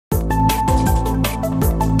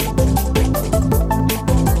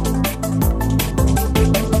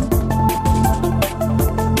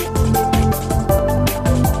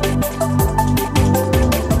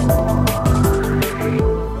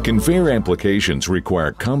Conveyor applications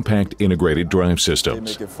require compact integrated drive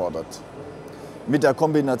systems. The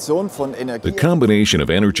combination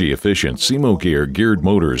of energy-efficient SIMOGEAR geared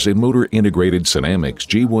motors and motor-integrated SINAMICS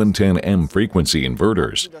G110M frequency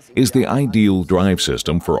inverters is the ideal drive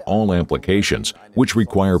system for all applications which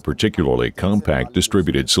require particularly compact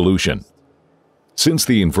distributed solution. Since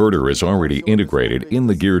the inverter is already integrated in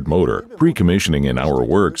the geared motor, pre-commissioning in our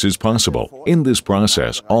works is possible. In this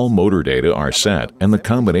process, all motor data are set and the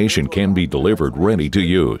combination can be delivered ready to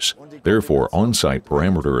use. Therefore, on-site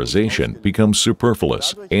parameterization becomes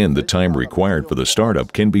superfluous, and the time required for the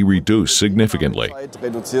startup can be reduced significantly.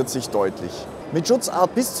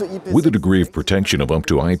 With a degree of protection of up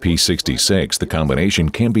to IP66, the combination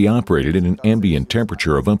can be operated at an ambient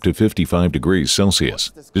temperature of up to 55 degrees Celsius.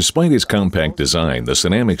 Despite its compact design, the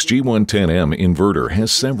SINAMICS G110M inverter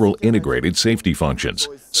has several integrated safety functions,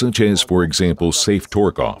 such as, for example, safe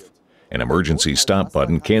torque off. An emergency stop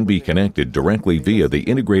button can be connected directly via the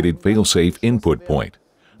integrated fail-safe input point.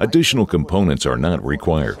 Additional components are not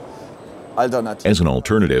required. As an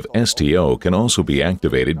alternative, STO can also be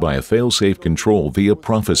activated by a fail-safe control via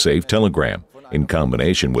ProfiSafe telegram, in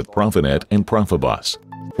combination with Profinet and Profibus.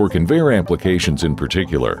 For conveyor applications in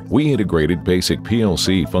particular, we integrated basic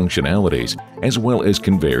PLC functionalities as well as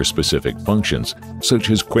conveyor-specific functions, such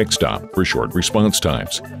as Quick Stop for short response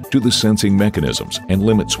times, to the sensing mechanisms and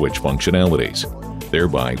limit switch functionalities.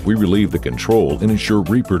 Thereby, we relieve the control and ensure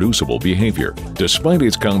reproducible behavior. Despite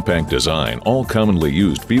its compact design, all commonly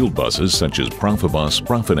used field buses such as Profibus,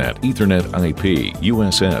 Profinet, Ethernet IP,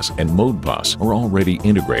 USS, and Modbus are already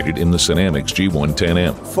integrated in the SINAMICS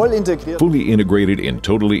G110M. Fully integrated in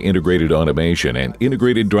totally integrated automation and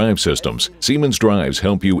integrated drive systems, Siemens drives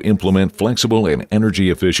help you implement flexible and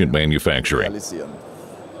energy-efficient manufacturing.